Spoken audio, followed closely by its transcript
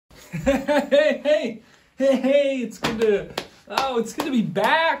Hey, it's good to be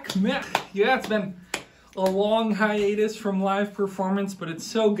back. Man, yeah, it's been a long hiatus from live performance, but it's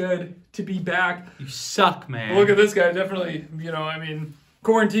so good to be back. You suck, man. Look at this guy, definitely,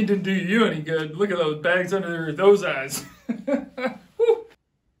 quarantine didn't do you any good. Look at those bags under those eyes.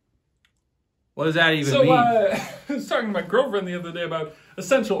 What does that even mean? I was talking to my girlfriend the other day about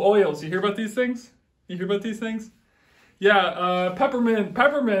essential oils. You hear about these things? Yeah, peppermint.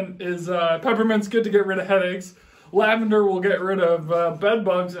 Peppermint's good to get rid of headaches. Lavender will get rid of bed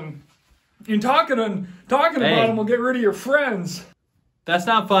bugs, and talking about them will get rid of your friends. That's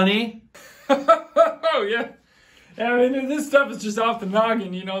not funny. Oh yeah. I mean, this stuff is just off the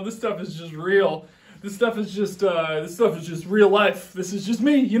noggin. This stuff is just real. This stuff is just real life. This is just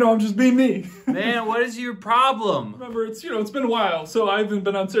me. I'm just being me. Man, what is your problem? Remember, it's been a while, so I haven't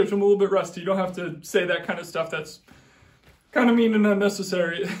been on stage. I'm a little bit rusty. You don't have to say that kind of stuff. That's kind of mean and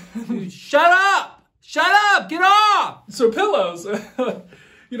unnecessary. Dude, shut up! Shut up! Get off! So pillows,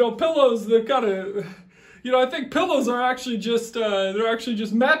 pillows. They've got to. I think pillows are actually just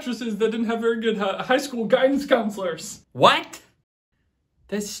mattresses that didn't have very good high school guidance counselors. What?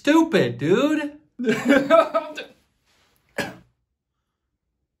 That's stupid, dude. But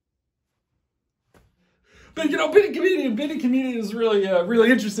being a comedian is really a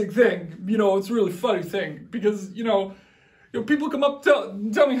really interesting thing. It's a really funny thing because people come up tell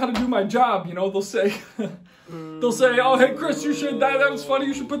me how to do my job. They'll say, "Oh, hey Chris, you should that was funny.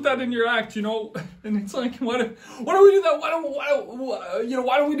 You should put that in your act." And it's like, why do we do that? Why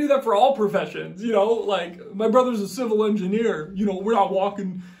don't we do that for all professions? Like my brother's a civil engineer. We're not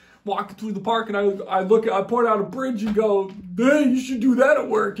walking through the park and I point out a bridge and go, "Hey, you should do that at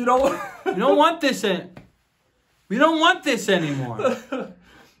work." We don't want this we don't want this anymore.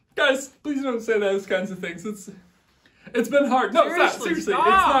 Guys, please don't say those kinds of things. It's been hard. No, seriously. It's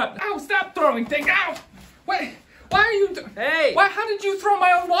not. Ow, stop throwing things. Ow! Wait, why are you... Hey! How did you throw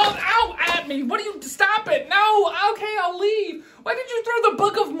my own wallet? Ow, at me! Stop it! No! Okay, I'll leave. Why did you throw the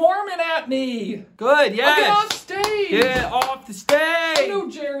Book of Mormon at me? Good, yes! I'll get off stage! Get off the stage! No,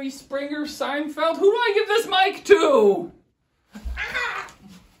 Jerry Springer, Seinfeld. Who do I give this mic to? Ah!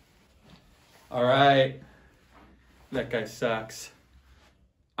 All right. That guy sucks.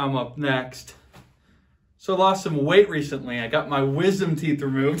 I'm up next. So I lost some weight recently. I got my wisdom teeth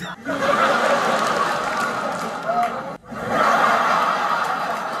removed.